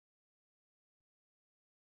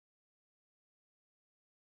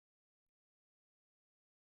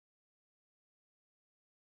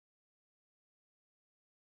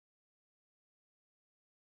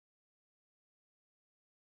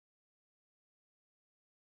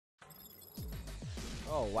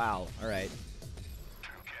Oh, wow. All right.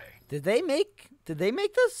 Did they make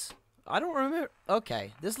this? I don't remember.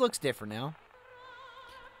 Okay, this looks different now.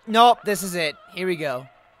 Nope, this is it. Here we go.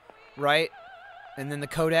 Right? And then the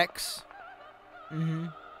codex. Mm-hmm.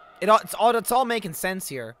 It's all making sense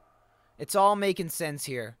here. It's all making sense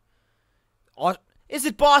here. Is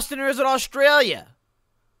it Boston or is it Australia?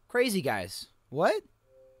 Crazy guys. What?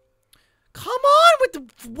 Come on with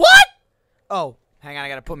the... What? Oh, hang on. I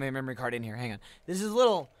got to put my memory card in here. Hang on. This is a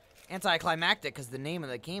little anticlimactic because the name of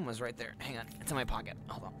the game was right there. Hang on. It's in my pocket.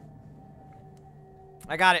 Hold on.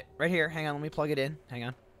 I got it right here. Hang on. Let me plug it in. Hang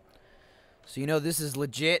on. So you know this is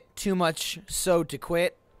legit. Too much so to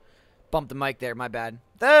quit. Bump the mic there. My bad.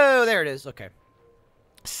 Oh, there it is. Okay.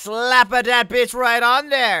 Slap that bitch right on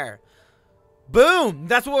there. Boom.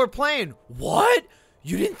 That's what we're playing. What?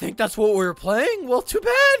 You didn't think that's what we were playing? Well, too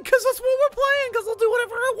bad, because that's what we're playing, because I'll do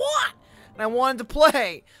whatever I want. And I wanted to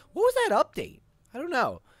play. What was that update? I don't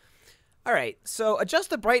know. All right, so adjust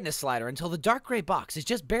the brightness slider until the dark gray box is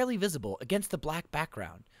just barely visible against the black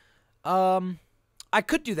background. I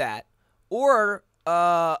could do that, or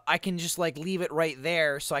I can just, like, leave it right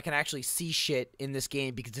there so I can actually see shit in this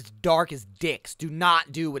game because it's dark as dicks. Do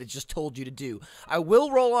not do what it just told you to do. I will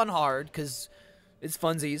roll on hard, because... it's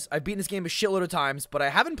funsies. I've beaten this game a shitload of times, but I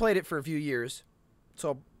haven't played it for a few years.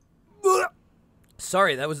 So,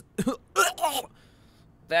 sorry, that was...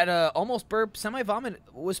 that almost burp semi-vomit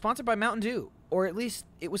was sponsored by Mountain Dew. Or at least,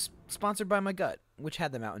 it was sponsored by my gut, which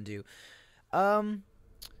had the Mountain Dew.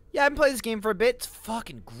 Yeah, I haven't played this game for a bit. It's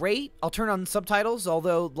fucking great. I'll turn on subtitles,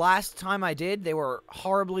 although last time I did, they were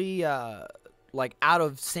horribly, like, out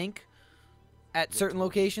of sync at certain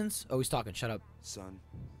locations. Oh, he's talking. Shut up. Son.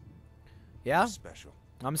 Yeah? Special.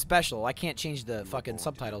 I'm special. I can't change the fucking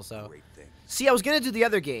subtitles, though. See, I was going to do the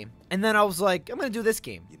other game, and then I was like, I'm going to do this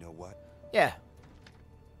game. You know what? Yeah.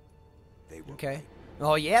 They were okay. right.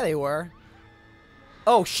 Oh, yeah, they were.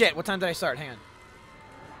 Oh, shit. What time did I start? Hang on.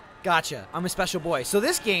 Gotcha. I'm a special boy. So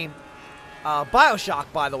this game,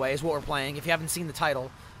 Bioshock, by the way, is what we're playing. If you haven't seen the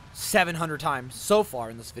title 700 times so far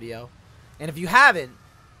in this video. And if you haven't,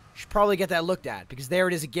 you should probably get that looked at, because there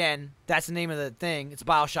it is again. That's the name of the thing. It's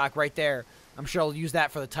Bioshock right there. I'm sure I'll use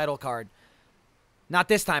that for the title card. Not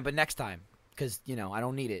this time, but next time, because, you know, I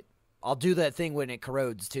don't need it. I'll do that thing when it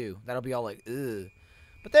corrodes, too. That'll be all like, ugh.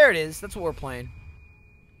 But there it is. That's what we're playing.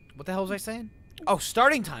 What the hell was I saying? Oh,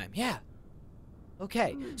 starting time. Yeah.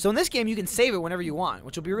 Okay. So in this game, you can save it whenever you want,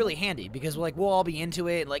 which will be really handy, because, like, we'll all be into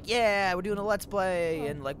it, like, yeah, we're doing a Let's Play,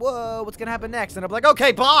 and, like, whoa, what's going to happen next? And I'll be like,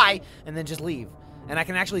 okay, bye, and then just leave. And I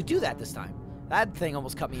can actually do that this time. That thing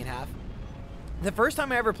almost cut me in half. The first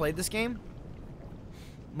time I ever played this game,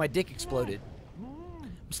 my dick exploded.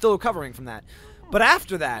 I'm still recovering from that. But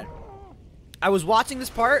after that, I was watching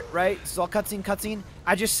this part, right? It's all cutscene.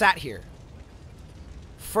 I just sat here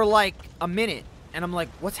for like a minute, and I'm like,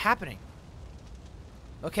 what's happening?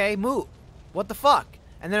 Okay, move. What the fuck?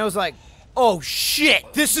 And then I was like, oh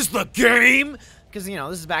shit, this is the game? Because, you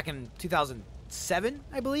know, this is back in 2007,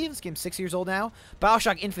 I believe. This game's 6 years old now.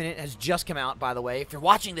 Bioshock Infinite has just come out, by the way. If you're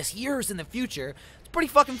watching this years in the future, it's pretty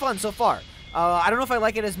fucking fun so far. I don't know if I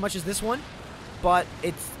like it as much as this one, but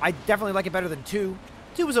I definitely like it better than 2.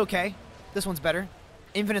 2 was okay. This one's better.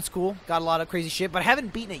 Infinite's cool. Got a lot of crazy shit, but I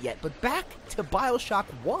haven't beaten it yet. But back to Bioshock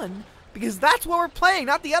 1, because that's what we're playing,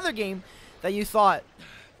 not the other game that you thought.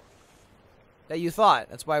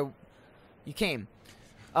 That's why you came.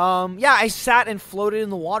 Yeah, I sat and floated in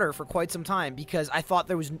the water for quite some time because I thought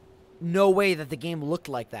there was no way that the game looked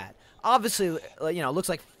like that. Obviously, you know, it looks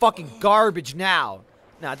like fucking garbage now.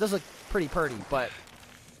 No, it does look pretty purty, but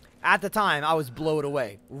at the time, I was blown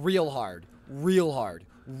away. Real hard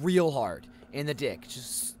in the dick.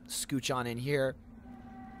 Just scooch on in here.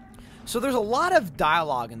 So there's a lot of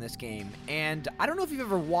dialogue in this game, and I don't know if you've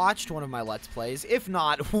ever watched one of my Let's Plays. If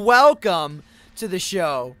not, welcome to the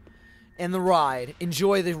show and the ride.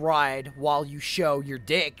 Enjoy the ride while you show your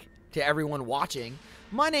dick to everyone watching.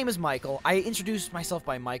 My name is Michael. I introduce myself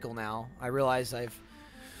by Michael now. I realize I've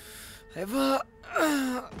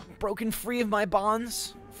broken free of my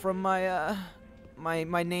bonds from my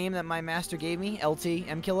my name that my master gave me,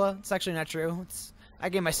 LtMkilla. It's actually not true. I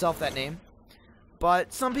gave myself that name.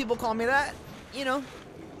 But some people call me that. You know,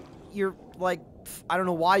 you're like, I don't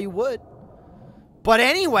know why you would. But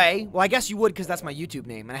anyway, well, I guess you would because that's my YouTube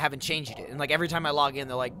name, and I haven't changed it. And, like, every time I log in,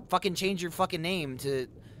 they're like, fucking change your fucking name to,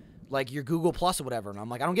 like, your Google Plus or whatever. And I'm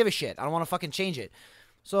like, I don't give a shit. I don't want to fucking change it.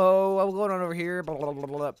 So, I'll go on over here, blah, blah, blah,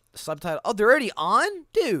 blah, blah. Subtitle. Oh, they're already on?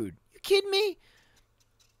 Dude, you kidding me?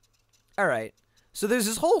 All right. So, there's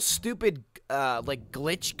this whole stupid, like,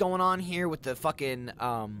 glitch going on here with the fucking,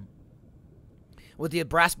 with the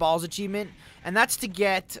brass balls achievement, and that's to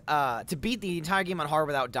get to beat the entire game on hard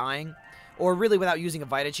without dying, or really without using a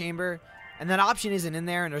Vita Chamber. And that option isn't in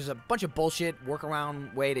there, and there's a bunch of bullshit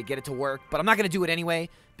workaround way to get it to work, but I'm not gonna do it anyway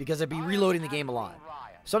because I'd be reloading the game a lot.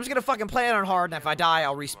 So I'm just gonna fucking play it on hard, and if I die,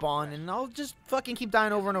 I'll respawn, and I'll just fucking keep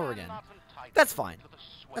dying over and over again. That's fine.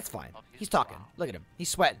 That's fine. He's talking. Look at him. He's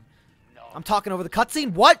sweating. I'm talking over the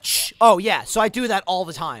cutscene. What? Shh. Oh, yeah. So I do that all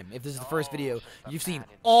the time. If this is the first video you've seen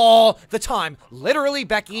all the time. Literally,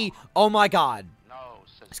 Becky. Oh, my God.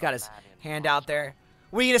 He's got his hand out there.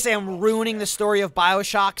 What are you going to say? I'm ruining the story of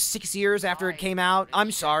Bioshock 6 years after it came out?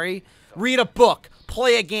 I'm sorry. Read a book.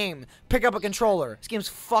 Play a game. Pick up a controller. This game's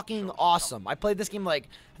fucking awesome. I played this game, like,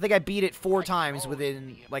 I think I beat it 4 times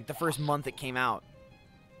within, like, the first month it came out.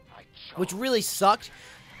 Which really sucked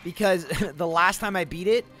because the last time I beat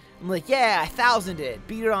it, I'm like, yeah, I 1000'd it.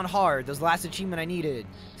 Beat it on hard. That was the last achievement I needed.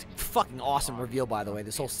 It's a fucking awesome reveal, by the way.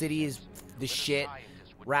 This whole city is the shit.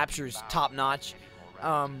 Rapture's top notch.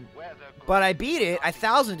 But I beat it. I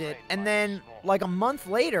 1000'd it. And then, like, a month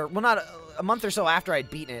later, well, not a month or so after I'd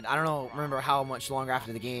beaten it, I don't remember how much longer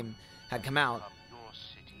after the game had come out,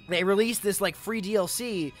 they released this, like, free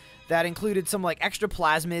DLC that included some, like, extra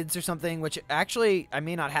plasmids or something, which actually I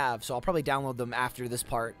may not have, so I'll probably download them after this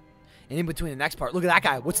part. And in between the next part, look at that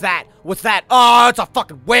guy. What's that? What's that? Oh, it's a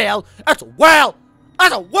fucking whale. That's a whale.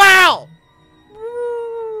 That's a whale.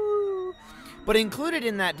 But included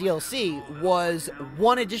in that DLC was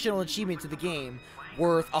one additional achievement to the game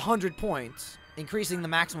worth 100 points, increasing the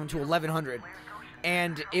maximum to 1100.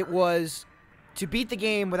 And it was to beat the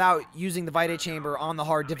game without using the Vita Chamber on the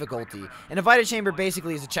hard difficulty. And a Vita Chamber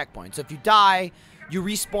basically is a checkpoint. So if you die, you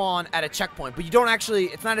respawn at a checkpoint, but you don't actually,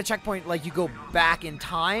 it's not a checkpoint like you go back in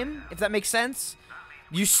time, if that makes sense.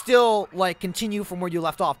 You still, like, continue from where you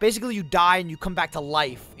left off. Basically, you die and you come back to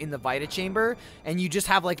life in the Vita Chamber, and you just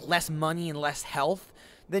have, like, less money and less health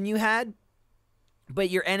than you had. But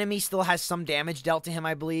your enemy still has some damage dealt to him,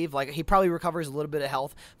 I believe. Like, he probably recovers a little bit of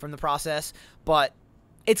health from the process, but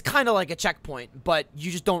it's kind of like a checkpoint, but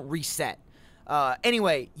you just don't reset.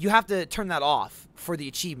 Anyway, you have to turn that off for the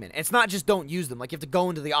achievement. It's not just don't use them. Like, you have to go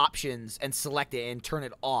into the options and select it and turn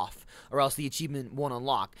it off, or else the achievement won't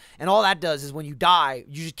unlock. And all that does is when you die,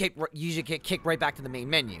 you just get kicked right back to the main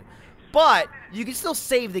menu. But you can still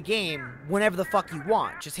save the game whenever the fuck you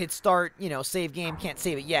want. Just hit start, you know, save game. Can't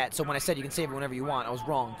save it yet. So when I said you can save it whenever you want, I was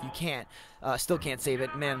wrong. You can't. Still can't save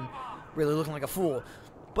it. Man, really looking like a fool.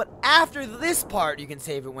 But after this part, you can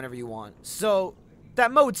save it whenever you want. So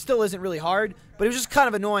that mode still isn't really hard, but it was just kind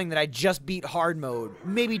of annoying that I just beat hard mode,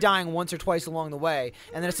 maybe dying once or twice along the way,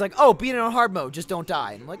 and then it's like, oh, beat it on hard mode, just don't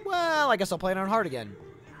die. And I'm like, well, I guess I'll play it on hard again.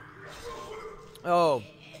 Oh,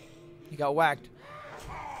 he got whacked.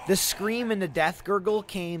 The scream and the death gurgle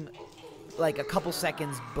came like a couple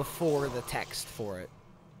seconds before the text for it.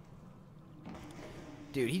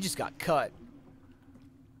 Dude, he just got cut.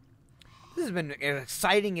 This has been an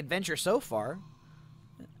exciting adventure so far.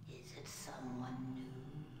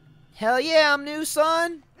 Hell yeah, I'm new,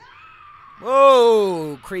 son.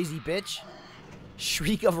 Whoa, crazy bitch.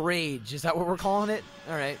 Shriek of rage. Is that what we're calling it?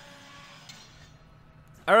 Alright.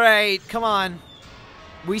 Alright, come on.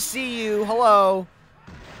 We see you. Hello.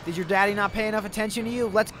 Did your daddy not pay enough attention to you?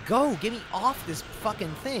 Let's go. Get me off this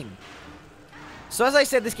fucking thing. So as I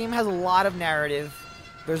said, this game has a lot of narrative.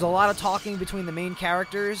 There's a lot of talking between the main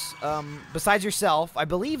characters. Besides yourself, I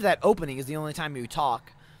believe that opening is the only time you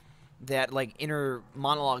talk. That, like, inner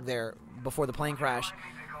monologue there before the plane crash.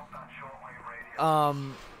 But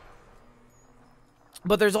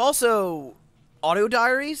there's also audio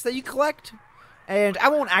diaries that you collect. And I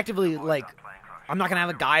won't actively, like, I'm not going to have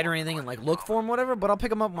a guide or anything and, like, look for them, whatever. But I'll pick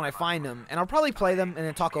them up when I find them. And I'll probably play them and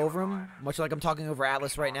then talk over them. Much like I'm talking over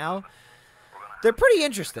Atlas right now. They're pretty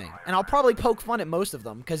interesting. And I'll probably poke fun at most of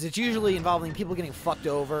them. Because it's usually involving people getting fucked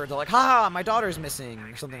over. They're like, haha, my daughter's missing.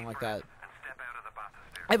 Or something like that.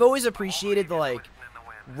 I've always appreciated the, like,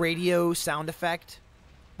 radio sound effect.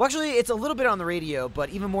 Well, actually, it's a little bit on the radio, but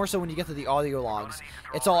even more so when you get to the audio logs.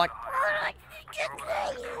 It's all like...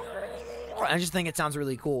 I just think it sounds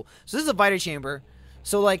really cool. So this is a Vita Chamber.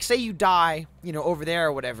 So, like, say you die, you know, over there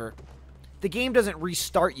or whatever. The game doesn't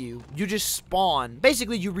restart you. You just spawn.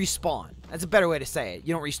 Basically, you respawn. That's a better way to say it.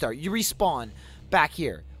 You don't restart. You respawn back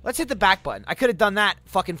here. Let's hit the back button. I could have done that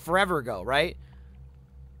fucking forever ago, right?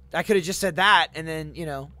 I could have just said that, and then, you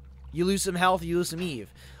know, you lose some health, you lose some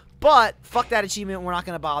Eve. But, fuck that achievement, we're not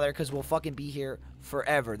going to bother, because we'll fucking be here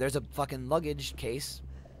forever. There's a fucking luggage case.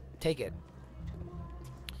 Take it.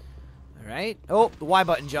 Alright. Oh, the Y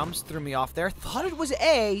button jumps. Threw me off there. Thought it was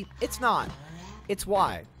A. It's not. It's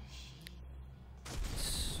Y.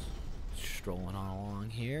 Strolling on along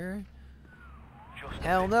here.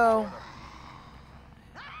 Hell no.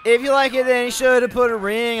 If you like it, then he should have put a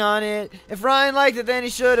ring on it. If Ryan liked it, then he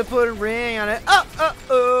should have put a ring on it. Oh, oh,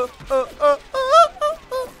 oh, oh, oh, oh, oh,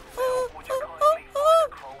 oh, oh.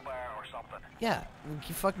 Yeah,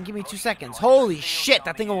 you fucking give me 2 seconds. Holy shit,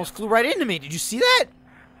 that thing almost flew right into me. Did you see that?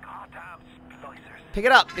 Pick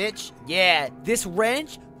it up, bitch. Yeah, this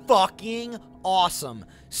wrench, fucking awesome.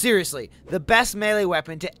 Seriously, the best melee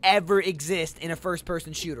weapon to ever exist in a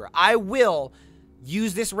first-person shooter. I will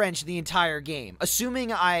use this wrench the entire game.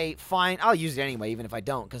 Assuming I'll use it anyway, even if I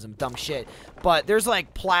don't, because I'm dumb shit. But there's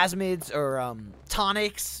like plasmids or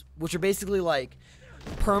tonics, which are basically like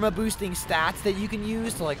perma-boosting stats that you can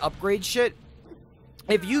use to like upgrade shit.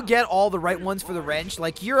 If you get all the right ones for the wrench,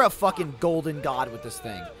 like you're a fucking golden god with this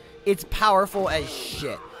thing. It's powerful as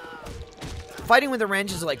shit. Fighting with the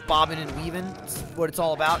wrench is like bobbing and weaving. It's what it's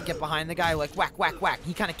all about. Get behind the guy, like whack, whack, whack.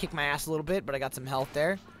 He kind of kicked my ass a little bit, but I got some health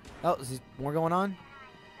there. Oh, is there more going on?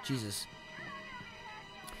 Jesus.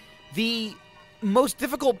 The most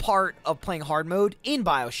difficult part of playing hard mode in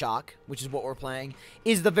Bioshock, which is what we're playing,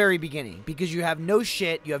 is the very beginning. Because you have no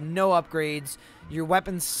shit, you have no upgrades, your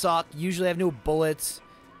weapons suck, you usually have no bullets.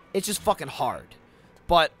 It's just fucking hard.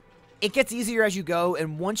 But it gets easier as you go,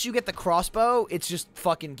 and once you get the crossbow, it's just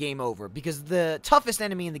fucking game over. Because the toughest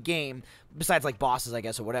enemy in the game, besides like bosses, I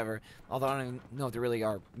guess, or whatever, although I don't even know if there really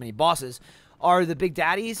are many bosses, are the big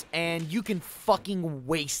daddies, and you can fucking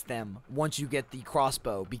waste them once you get the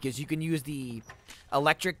crossbow, because you can use the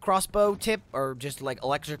electric crossbow tip, or just like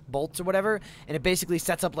electric bolts or whatever, and it basically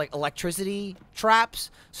sets up like electricity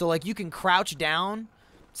traps, so like you can crouch down,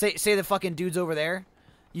 say the fucking dude's over there,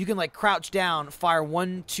 you can like crouch down, fire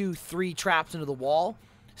 1, 2, 3 traps into the wall,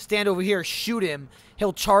 stand over here, shoot him,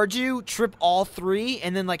 he'll charge you, trip all 3,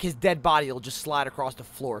 and then like his dead body will just slide across the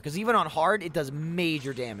floor, because even on hard, it does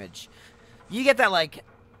major damage. You get that, like,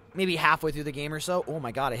 maybe halfway through the game or so. Oh,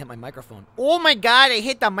 my God, I hit my microphone. Oh, my God, I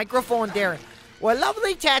hit the microphone there. What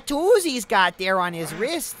lovely tattoos he's got there on his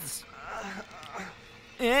wrists.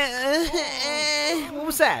 What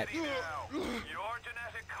was that?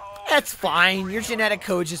 That's fine. Your genetic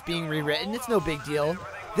code's just being rewritten. It's no big deal.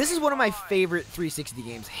 This is one of my favorite 360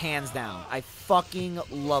 games, hands down. I fucking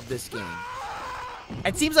love this game.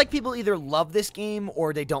 It seems like people either love this game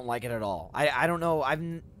or they don't like it at all. I don't know.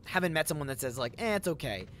 Haven't met someone that says like, it's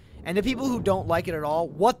okay. And the people who don't like it at all,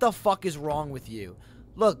 what the fuck is wrong with you?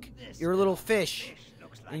 Look, you're a little fish,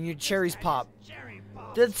 and your cherries pop.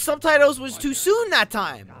 The subtitles was too soon that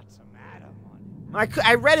time.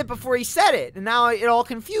 I read it before he said it, and now it all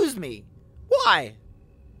confused me. Why?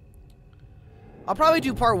 I'll probably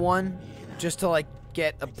do part 1 just to like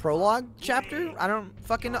get a prologue chapter. I don't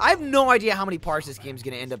fucking know. I have no idea how many parts this game's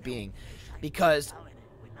gonna end up being, because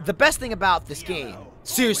the best thing about this game,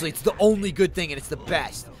 seriously, it's the only good thing and it's the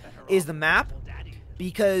best, is the map,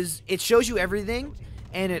 because it shows you everything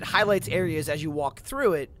and it highlights areas as you walk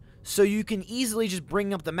through it, so you can easily just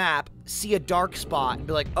bring up the map, see a dark spot, and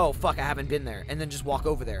be like, oh, fuck, I haven't been there, and then just walk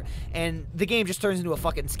over there. And the game just turns into a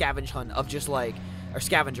fucking scavenge hunt of just like, or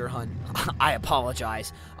scavenger hunt, I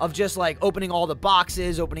apologize, of just like opening all the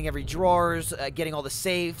boxes, opening every drawers, getting all the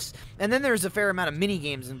safes, and then there's a fair amount of mini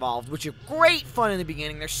games involved, which are great fun in the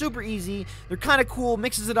beginning. They're super easy, they're kind of cool,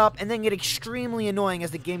 mixes it up, and then get extremely annoying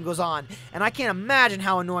as the game goes on, and I can't imagine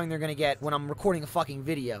how annoying they're gonna get when I'm recording a fucking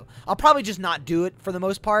video. I'll probably just not do it for the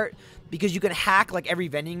most part, because you can hack like every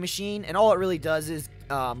vending machine, and all it really does is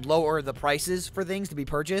lower the prices for things to be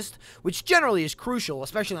purchased, which generally is crucial,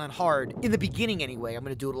 especially on hard. In the beginning anyway, I'm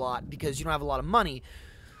going to do it a lot because you don't have a lot of money.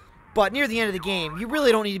 But near the end of the game, you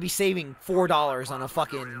really don't need to be saving $4 on a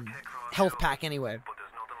fucking health pack anyway.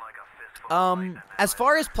 As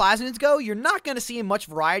far as plasmids go, you're not going to see much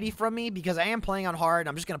variety from me because I am playing on hard.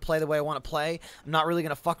 I'm just going to play the way I want to play. I'm not really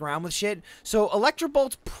going to fuck around with shit. So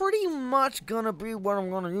Electrobolt's pretty much going to be what I'm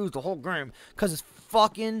going to use the whole game because it's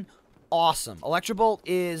fucking awesome. Electrobolt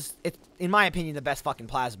is, in my opinion, the best fucking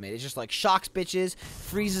plasmid. It's just like shocks bitches,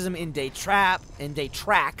 freezes them in day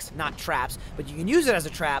tracks, not traps, but you can use it as a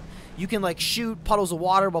trap. You can like shoot puddles of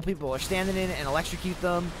water while people are standing in it and electrocute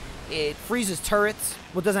them. It freezes turrets.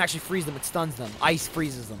 Well, it doesn't actually freeze them, it stuns them. Ice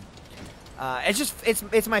freezes them.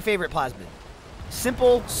 It's my favorite plasmid.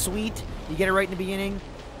 Simple, sweet, you get it right in the beginning.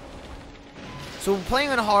 So playing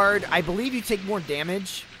on hard, I believe you take more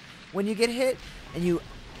damage when you get hit,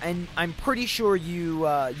 and I'm pretty sure you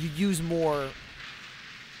use more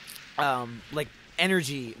like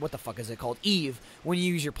energy, what the fuck is it called, Eve, when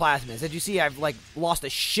you use your plasmids. As you see, I've like lost a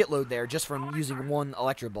shitload there just from using one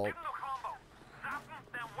Electrobolt.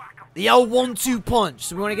 The L1-2 punch.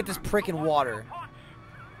 So we want to get this prick in water.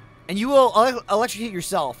 And you will electrocute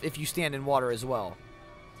yourself if you stand in water as well.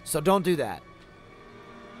 So don't do that.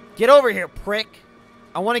 Get over here, prick.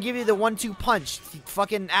 I want to give you the 1-2 punch.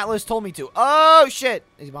 Fucking Atlas told me to. Oh, shit.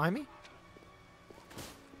 Is he behind me?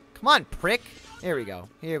 Come on, prick. Here we go.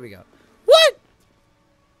 Here we go. What?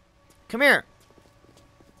 Come here.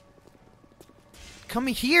 Come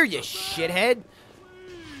here, you shithead.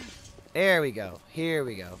 There we go. Here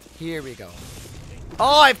we go. Here we go.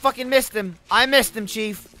 Oh, I fucking missed him. I missed him,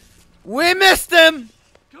 Chief. We missed him.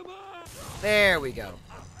 There we go.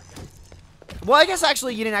 Well, I guess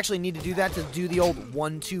actually you didn't actually need to do that to do the old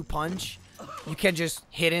 1-2 punch. You can just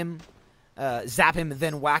hit him, zap him,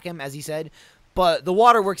 then whack him, as he said. But the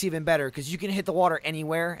water works even better because you can hit the water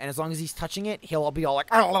anywhere, and as long as he's touching it, he'll be all like...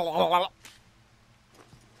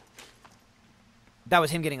 That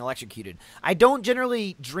was him getting electrocuted. I don't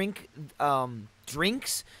generally drink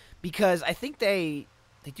drinks because I think they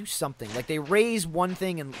do something. Like, they raise one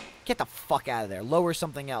thing and get the fuck out of there. Lower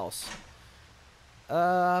something else.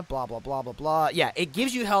 Blah, blah, blah, blah, blah. Yeah, it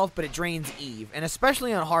gives you health, but it drains Eve. And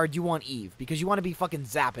especially on hard, you want Eve because you want to be fucking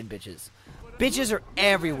zapping bitches. Bitches are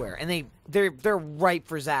everywhere, and they're ripe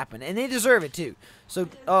for zapping, and they deserve it too. So,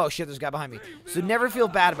 oh shit, there's a guy behind me. So never feel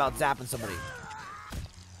bad about zapping somebody.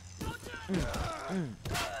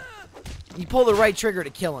 You pull the right trigger to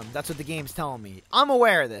kill him. That's what the game's telling me. I'm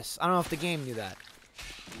aware of this. I don't know if the game knew that.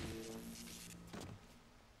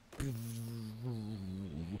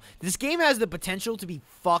 This game has the potential to be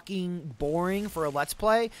fucking boring for a Let's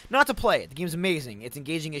Play. Not to play it. The game's amazing. It's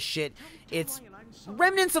engaging as shit. It's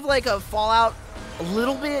remnants of like a Fallout a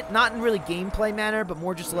little bit. Not in really gameplay manner, but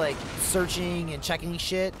more just like searching and checking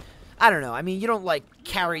shit. I don't know. I mean, you don't like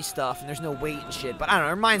carry stuff and there's no weight and shit. But I don't know.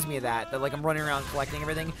 It reminds me of that. That like I'm running around collecting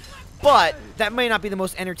everything. But that may not be the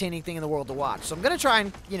most entertaining thing in the world to watch. So I'm going to try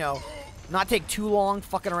and, you know, not take too long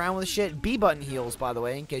fucking around with shit. B button heals, by the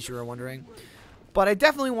way, in case you were wondering. But I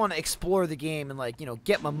definitely want to explore the game and, like, you know,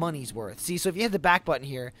 get my money's worth. See, so if you hit the back button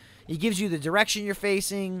here, it gives you the direction you're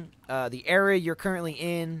facing, the area you're currently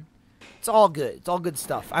in. It's all good. It's all good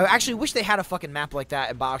stuff. I actually wish they had a fucking map like that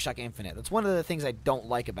in Bioshock Infinite. That's one of the things I don't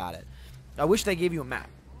like about it. I wish they gave you a map.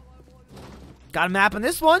 Got a map in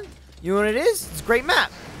this one. You know what it is? It's a great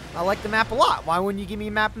map. I like the map a lot. Why wouldn't you give me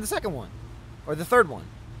a map in the second one? Or the third one.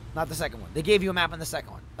 Not the second one. They gave you a map in the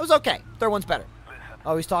second one. It was okay. Third one's better.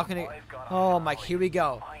 Oh, he's talking to... Oh, Mike, here we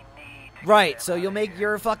go. Right, so you'll make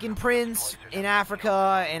your fucking prince in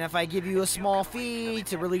Africa, and if I give you a small fee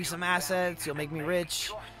to release some assets, you'll make me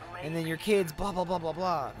rich. And then your kids, blah, blah, blah, blah,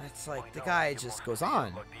 blah. It's like, the guy just goes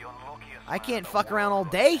on. I can't fuck around all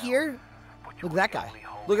day here. Look at that guy.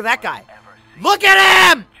 Look at that guy. Look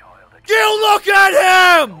at him! You look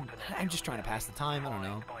at him! I'm just trying to pass the time, I don't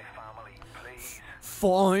know.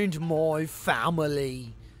 Find my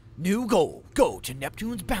family. New goal. Go to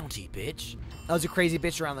Neptune's bounty, bitch. That was a crazy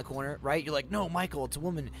bitch around the corner, right? You're like, no, Michael, it's a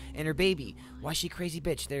woman and her baby. Why is she crazy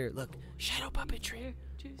bitch? There, look. Shadow puppetry.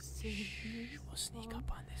 Shh, we'll sneak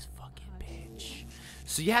up on this fucking bitch.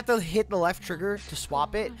 So you have to hit the left trigger to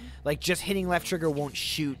swap it. Like, just hitting left trigger won't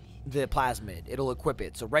shoot the plasmid. It'll equip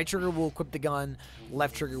it. So right trigger will equip the gun.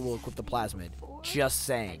 Left trigger will equip the plasmid. Just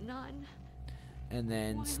saying. And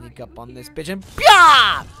then sneak up on this bitch and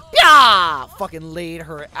pya! Pya! Fucking laid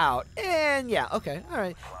her out. And yeah, okay,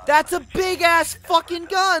 alright. That's a big ass fucking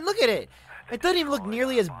gun. Look at it. It doesn't even look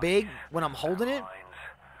nearly as big when I'm holding it.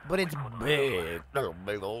 But it's big. That's a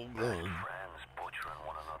big old gun.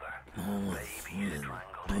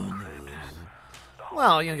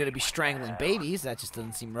 Well, you're gonna be strangling babies. That just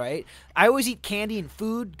doesn't seem right. I always eat candy and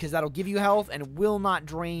food because that'll give you health and will not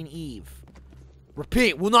drain Eve.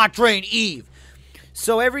 Repeat, will not drain Eve.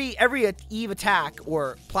 So every Eve attack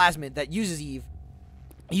or plasmid that uses Eve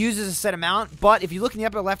uses a set amount, but if you look in the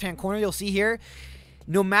upper left-hand corner, you'll see here,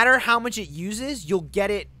 no matter how much it uses, you'll get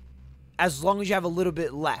it as long as you have a little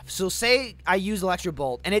bit left. So say I use Electro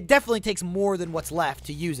Bolt, and it definitely takes more than what's left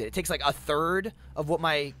to use it. It takes like a third of what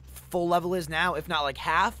my full level is now, if not like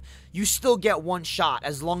half. You still get one shot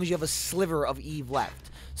as long as you have a sliver of Eve left.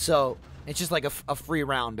 So it's just like a free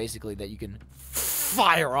round, basically, that you can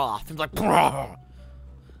fire off. It's like... Brrr.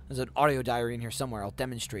 There's an audio diary in here somewhere. I'll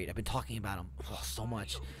demonstrate. I've been talking about him so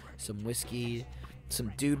much. Some whiskey.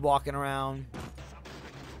 Some dude walking around.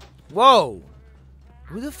 Whoa!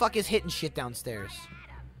 Who the fuck is hitting shit downstairs?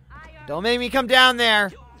 Don't make me come down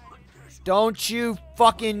there. Don't you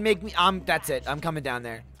fucking make me... That's it. I'm coming down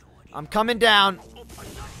there. I'm coming down.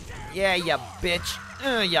 Yeah, you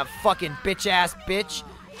bitch. You fucking bitch-ass bitch.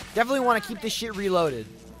 Definitely want to keep this shit reloaded.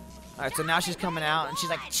 Alright, so now she's coming out, and she's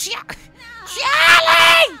like...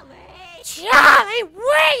 Charlie! Charlie,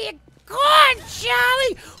 where you going,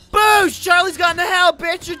 Charlie? Boosh! Charlie's gotten to hell,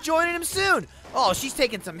 bitch. You're joining him soon. Oh, she's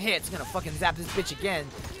taking some hits. Gonna fucking zap this bitch again.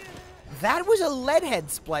 That was a lead head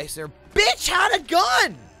splicer. Bitch had a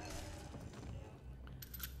gun!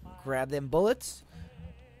 Grab them bullets.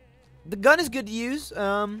 The gun is good to use.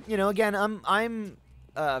 You know, again, I'm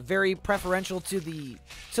very preferential to the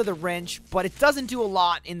wrench, but it doesn't do a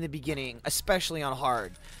lot in the beginning, especially on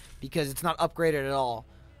hard, because it's not upgraded at all.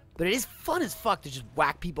 But it is fun as fuck to just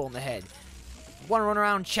whack people in the head. Want to run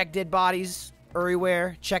around, check dead bodies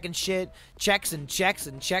everywhere, checking shit, checks and checks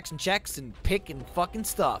and checks and checks, and picking fucking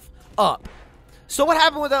stuff up. So what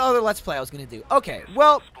happened with that other Let's Play I was gonna do? Okay,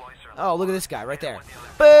 well, oh, look at this guy right there.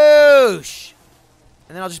 Boosh!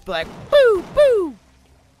 And then I'll just be like, boo, boo.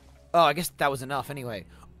 Oh, I guess that was enough anyway.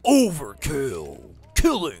 Overkill.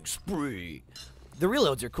 Killing spree. The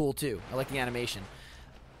reloads are cool too. I like the animation.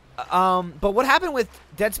 But what happened with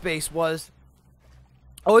Dead Space was,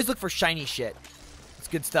 always look for shiny shit. It's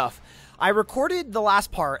good stuff. I recorded the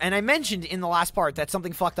last part, and I mentioned in the last part that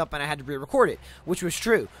something fucked up and I had to re-record it, which was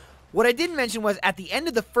true. What I didn't mention was, at the end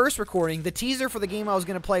of the first recording, the teaser for the game I was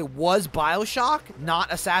going to play was Bioshock,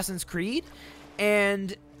 not Assassin's Creed.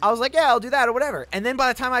 And I was like, yeah, I'll do that or whatever. And then by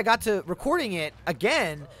the time I got to recording it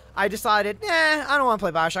again, I decided, I don't want to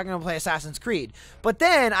play Bioshock, I'm going to play Assassin's Creed. But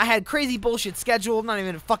then I had crazy bullshit scheduled, I'm not even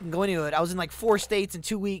going to fucking go into it. I was in like 4 states in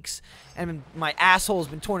 2 weeks, and my asshole's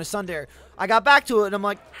been torn asunder. I got back to it, and I'm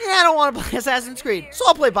like, I don't want to play Assassin's Creed, so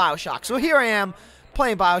I'll play Bioshock. So here I am,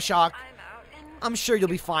 playing Bioshock. I'm sure you'll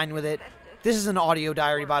be fine with it. This is an audio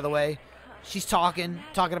diary, by the way. She's talking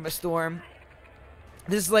about Storm.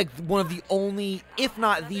 This is like one of the only, if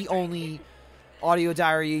not the only, audio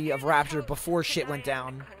diary of Rapture before shit went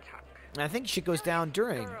down. And I think shit goes down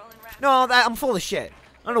during. No, I'm full of shit.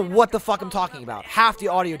 I don't know what the fuck I'm talking about. Half the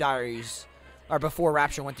audio diaries are before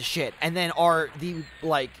Rapture went to shit, and then are the,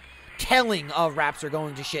 like, telling of Rapture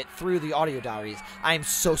going to shit through the audio diaries. I am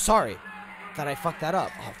so sorry that I fucked that up.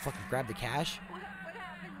 Oh, fucking grab the cash.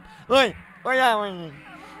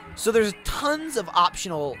 So there's tons of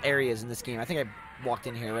optional areas in this game. I think I walked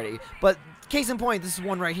in here already. But case in point, this is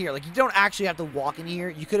one right here. Like, you don't actually have to walk in here.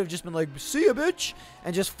 You could have just been like, see ya, bitch,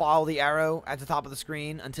 and just follow the arrow at the top of the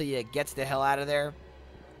screen until you gets the hell out of there.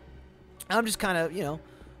 I'm just kind of, you know,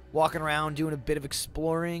 walking around doing a bit of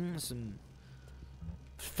exploring. Some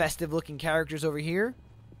festive-looking characters over here.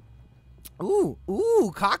 Ooh,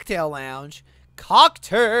 cocktail lounge.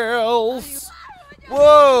 Cocktails!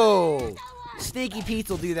 Whoa! Sneaky Pete's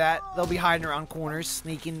will do that. They'll be hiding around corners,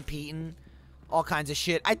 sneaking, peeting, all kinds of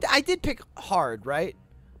shit. I did pick hard, right?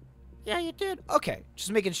 Yeah, you did. Okay,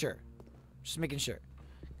 just making sure. Just making sure.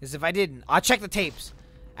 Because if I didn't, I'll check the tapes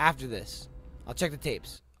after this. I'll check the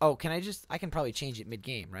tapes. Oh, I can probably change it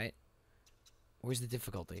mid-game, right? Where's the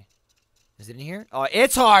difficulty? Is it in here? Oh,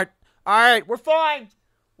 it's hard! Alright, we're fine!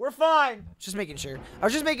 We're fine! Just making sure. I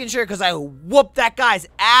was just making sure because I whooped that guy's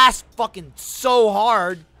ass fucking so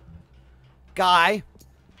hard. Guy.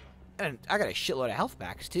 And I got a shitload of health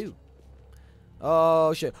packs, too.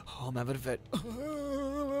 Oh, shit. Oh, I'm having a fit.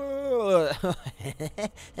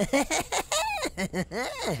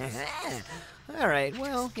 Alright,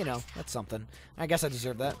 well, you know, that's something. I guess I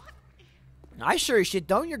deserve that. I sure as shit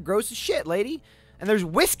don't. You're gross as shit, lady. And there's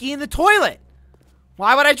whiskey in the toilet.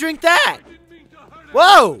 Why would I drink that?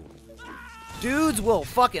 Whoa! Dudes will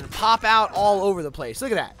fucking pop out all over the place.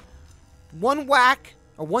 Look at that. One whack,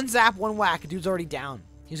 or one zap, one whack. Dude's already down.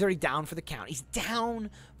 He's already down for the count. He's down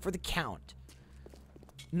for the count.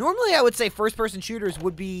 Normally, I would say first-person shooters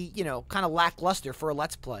would be, you know, kind of lackluster for a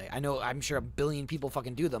Let's Play. I know, I'm sure a billion people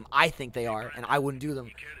fucking do them. I think they are, and I wouldn't do them.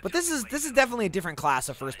 But this is definitely a different class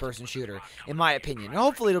of first-person shooter, in my opinion. And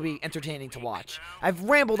hopefully it'll be entertaining to watch. I've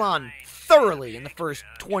rambled on thoroughly in the first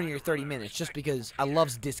 20 or 30 minutes, just because I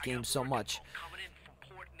love this game so much.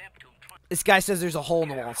 This guy says there's a hole in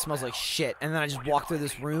the wall. It smells like shit. And then I just walked through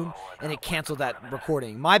this room, and it canceled that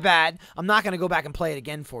recording. My bad. I'm not going to go back and play it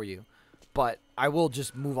again for you. But I will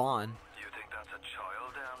just move on. You think that's a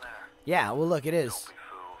child down there? Yeah, well, look, it is.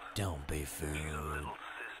 Don't be fooled. Your little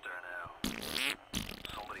sister now.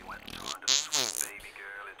 Somebody went and turned a sweet baby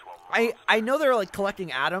girl into a I know they're like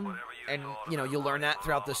collecting Adam, and you know you'll learn that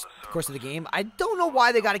throughout the course of the game. I don't know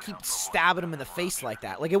why they got to keep stabbing him in the face like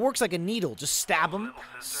that. Like, it works like a needle. Just stab him,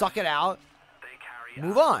 suck it out,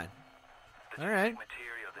 move on. All right.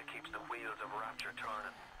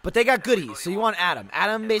 But they got goodies, so you want Adam.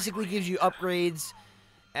 Adam basically gives you upgrades.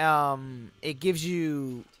 It gives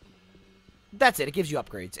you... That's it. It gives you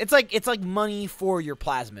upgrades. It's like money for your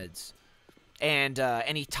plasmids. And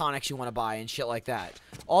any tonics you want to buy and shit like that.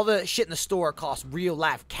 All the shit in the store costs real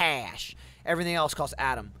life cash. Everything else costs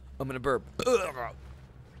Adam. I'm gonna burp.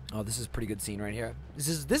 Oh, this is a pretty good scene right here. This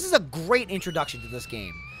is a great introduction to this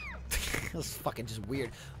game. This is fucking just weird.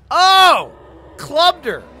 Oh! Clubbed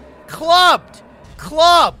her! Clubbed!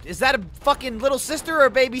 Clubbed! Is that a fucking little sister or a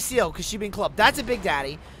baby seal? Because she been clubbed. That's a big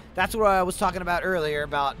daddy. That's what I was talking about earlier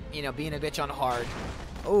about, you know, being a bitch on hard.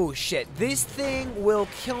 Oh, shit. This thing will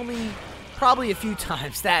kill me probably a few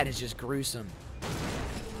times. That is just gruesome.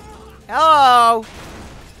 Hello!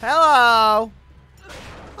 Hello!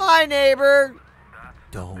 Hi, neighbor!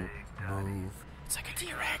 Don't move. It's like a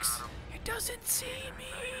T-Rex. It doesn't see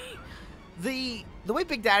me. The way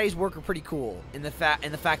Big Daddies work are pretty cool in the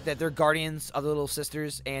fact that they're guardians of the little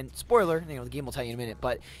sisters. And spoiler, you know, the game will tell you in a minute.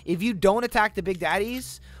 But if you don't attack the Big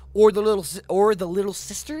Daddies or the little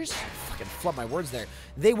sisters, fucking flub my words there,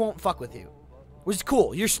 they won't fuck with you, which is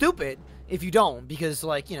cool. You're stupid if you don't, because,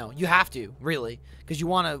 like, you know, you have to, really, because you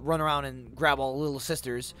want to run around and grab all the little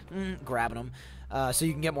sisters, grabbing them, so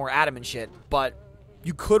you can get more Adam and shit. But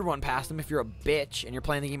you could run past them if you're a bitch and you're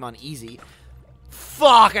playing the game on easy.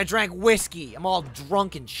 Fuck, I drank whiskey. I'm all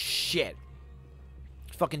drunk and shit.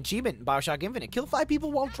 Fucking achievement in Bioshock Infinite. Kill 5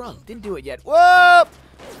 people while drunk. Didn't do it yet. Whoop!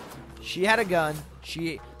 She had a gun.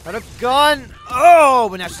 She had a gun. Oh,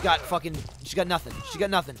 but now she's got nothing. She got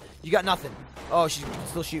nothing. You got nothing. Oh, she's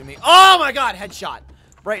still shooting me. Oh my god, headshot.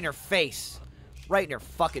 Right in her face. Right in her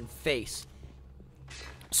fucking face.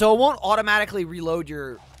 So it won't automatically reload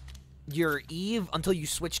your Eve until you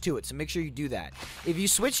switch to it, so make sure you do that. If you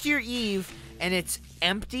switch to your Eve and it's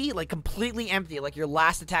empty, like completely empty, like your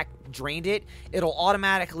last attack drained it, it'll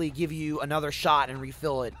automatically give you another shot and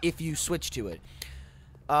refill it if you switch to it.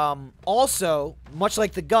 Also, much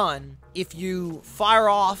like the gun, if you fire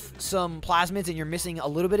off some plasmids and you're missing a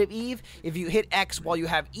little bit of Eve, if you hit X while you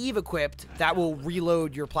have Eve equipped, that will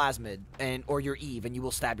reload your plasmid or your Eve, and you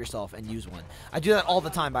will stab yourself and use one. I do that all the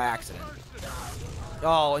time by accident.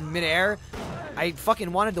 Oh, in midair, I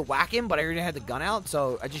fucking wanted to whack him, but I already had the gun out,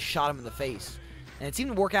 so I just shot him in the face. And it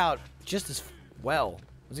seemed to work out just as well.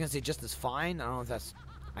 I was going to say just as fine. I don't know if that's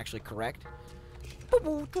actually correct.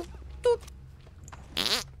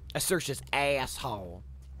 I searched this asshole.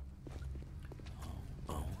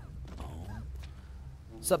 Oh.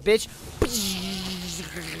 What's up, bitch?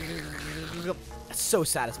 That's so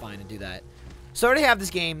satisfying to do that. So I already have this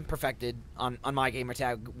game perfected on my gamer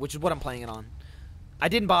tag, which is what I'm playing it on. I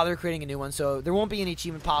didn't bother creating a new one, so there won't be any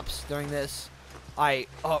achievement pops during this. I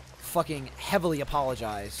fucking heavily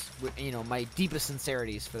apologize. With, you know, my deepest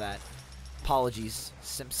sincerities for that. Apologies.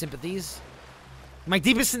 Sympathies. My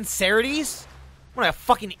deepest sincerities? What, a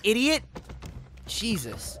fucking idiot?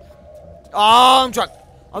 Jesus. Oh, I'm drunk.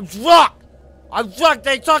 I'm drunk. I'm drunk.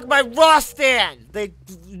 They took my raw stand.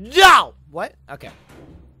 No! What? Okay.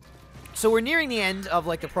 So we're nearing the end of,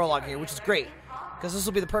 like, the prologue here, which is great. Because this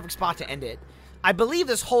will be the perfect spot to end it. I believe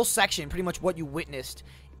this whole section, pretty much what you witnessed,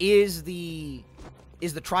 is the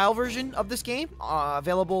trial version of this game.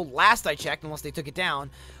 Available last I checked, unless they took it down,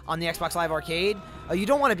 on the Xbox Live Arcade. You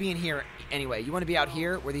don't want to be in here anyway. You want to be out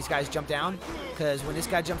here where these guys jump down. Because when this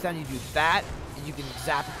guy jumps down, you do that. And you can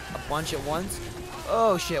zap a bunch at once.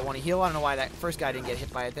 Oh shit, want to heal? I don't know why that first guy didn't get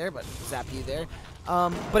hit by it there, but zap you there.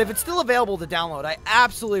 But if it's still available to download, I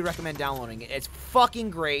absolutely recommend downloading it. It's fucking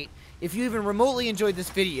great. If you even remotely enjoyed this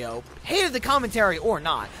video, hated the commentary or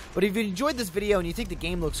not, but if you enjoyed this video and you think the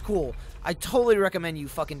game looks cool, I totally recommend you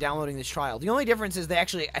fucking downloading this trial. The only difference is they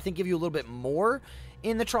actually, I think, give you a little bit more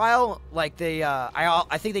in the trial. Like they,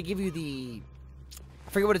 I think they give you the, I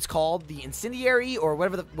forget what it's called, the incendiary or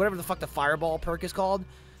whatever the fuck the fireball perk is called.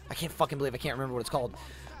 I can't fucking believe I can't remember what it's called.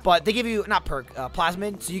 But they give you, not perk,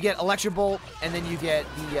 plasmid. So you get electro bolt and then you get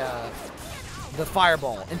the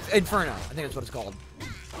fireball, inferno. I think that's what it's called.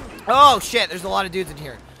 Oh shit, there's a lot of dudes in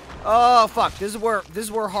here. Oh fuck, this is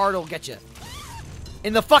where hard will get you.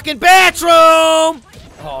 In the fucking bathroom!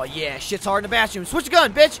 Oh yeah, shit's hard in the bathroom. Switch the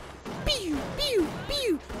gun, bitch! Pew, pew,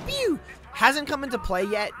 pew, pew. Hasn't come into play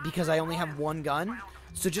yet because I only have one gun.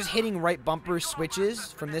 So just hitting right bumper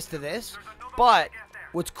switches from this to this. But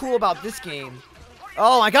what's cool about this game...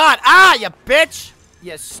 Oh my god! Ah, you bitch!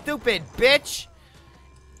 You stupid bitch!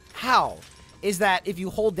 How? Is that if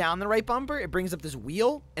you hold down the right bumper, it brings up this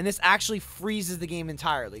wheel, and this actually freezes the game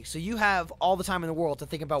entirely. So you have all the time in the world to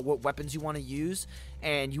think about what weapons you want to use,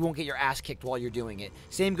 and you won't get your ass kicked while you're doing it.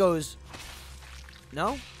 Same goes...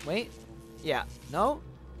 No? Wait? Yeah. No?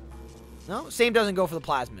 No? Same doesn't go for the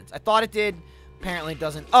plasmids. I thought it did. Apparently it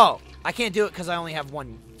doesn't. Oh! I can't do it because I only have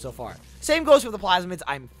one so far. Same goes for the plasmids.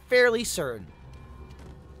 I'm fairly certain.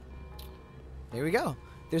 There we go.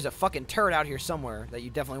 There's a fucking turret out here somewhere that you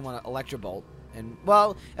definitely want to electrobolt. And,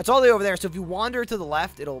 well, it's all the way over there. So if you wander to the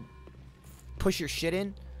left, it'll push your shit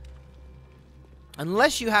in.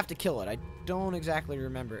 Unless you have to kill it. I don't exactly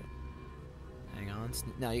remember it. Hang on.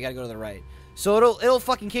 No, you gotta go to the right. So it'll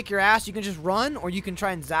fucking kick your ass. You can just run, or you can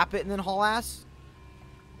try and zap it and then haul ass.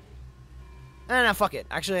 No, fuck it.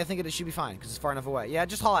 Actually, I think it should be fine because it's far enough away. Yeah,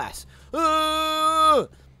 just haul ass.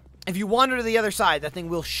 If you wander to the other side, that thing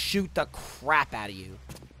will shoot the crap out of you.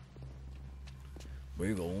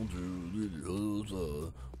 We're going to the other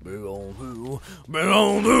side. We're going to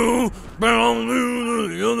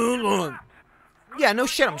the other side. Yeah, no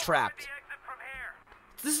shit, I'm trapped.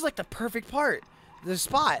 This is like the perfect part. The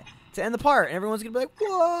spot to end the part. And everyone's going to be like,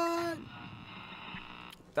 what?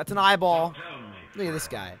 That's an eyeball. Look at this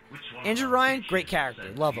guy. Andrew Ryan, great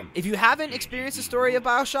character. Love him. If you haven't experienced the story of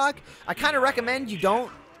Bioshock, I kind of recommend you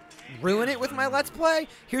don't ruin it with my Let's Play.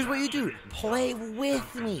 Here's what you do. Play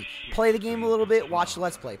with me. Play the game a little bit, watch the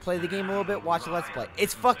Let's Play. Play the game a little bit, watch the Let's Play.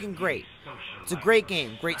 It's fucking great. It's a great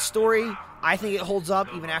game. Great story. I think it holds up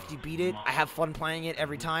even after you beat it. I have fun playing it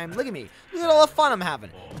every time. Look at me. Look at all the fun I'm having.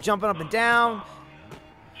 Jumping up and down.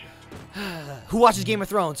 Who watches Game of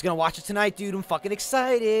Thrones? Gonna watch it tonight, dude. I'm fucking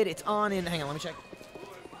excited. It's on in... Hang on, let me check.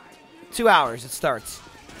 2 hours. It starts.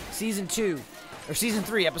 Season 2. Or Season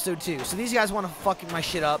 3, Episode 2. So these guys want to fuck my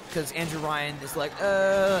shit up because Andrew Ryan is like,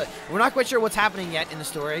 we're not quite sure what's happening yet in the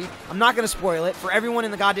story. I'm not going to spoil it. For everyone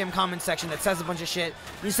in the goddamn comments section that says a bunch of shit,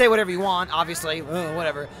 you say whatever you want, obviously,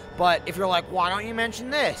 whatever. But if you're like, why don't you mention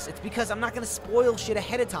this? It's because I'm not going to spoil shit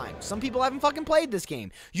ahead of time. Some people haven't fucking played this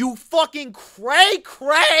game. You fucking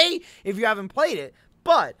cray if you haven't played it.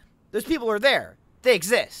 But those people are there. They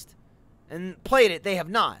exist. And played it, they have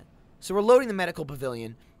not. So we're loading the medical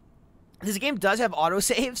pavilion. This game does have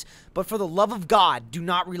autosaves, but for the love of God, do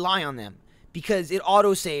not rely on them. Because it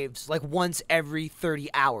autosaves like once every 30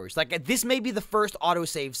 hours. Like, this may be the first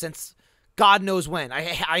autosave since God knows when.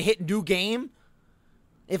 I hit new game.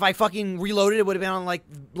 If I fucking reloaded, it would have been on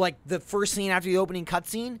like the first scene after the opening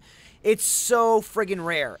cutscene. It's so friggin'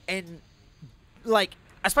 rare. And, like,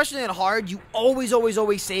 especially on hard, you always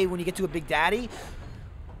save when you get to a big daddy.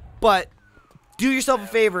 But... do yourself a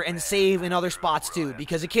favor and save in other spots too,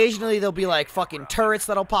 because occasionally there'll be like fucking turrets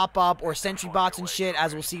that'll pop up or sentry bots and shit,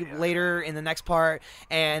 as we'll see later in the next part,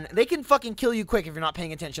 and they can fucking kill you quick if you're not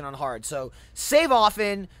paying attention on hard. So save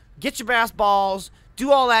often, get your bass balls,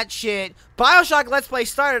 do all that shit. Bioshock Let's Play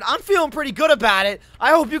started. I'm feeling pretty good about it.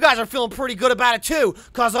 I hope you guys are feeling pretty good about it too,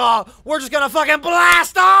 cause we're just gonna fucking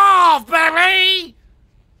blast off, baby!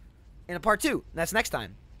 In a part 2. That's next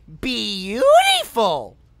time.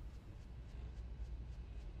 Beautiful!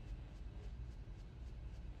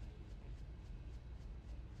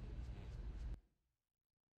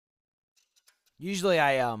 Usually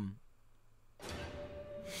I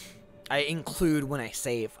include when I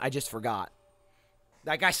save. I just forgot.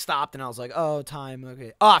 That guy stopped and I was like, oh, time,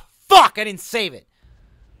 okay. Ah, fuck! I didn't save it.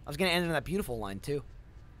 I was gonna end on that beautiful line too.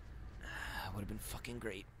 Would have been fucking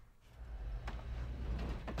great.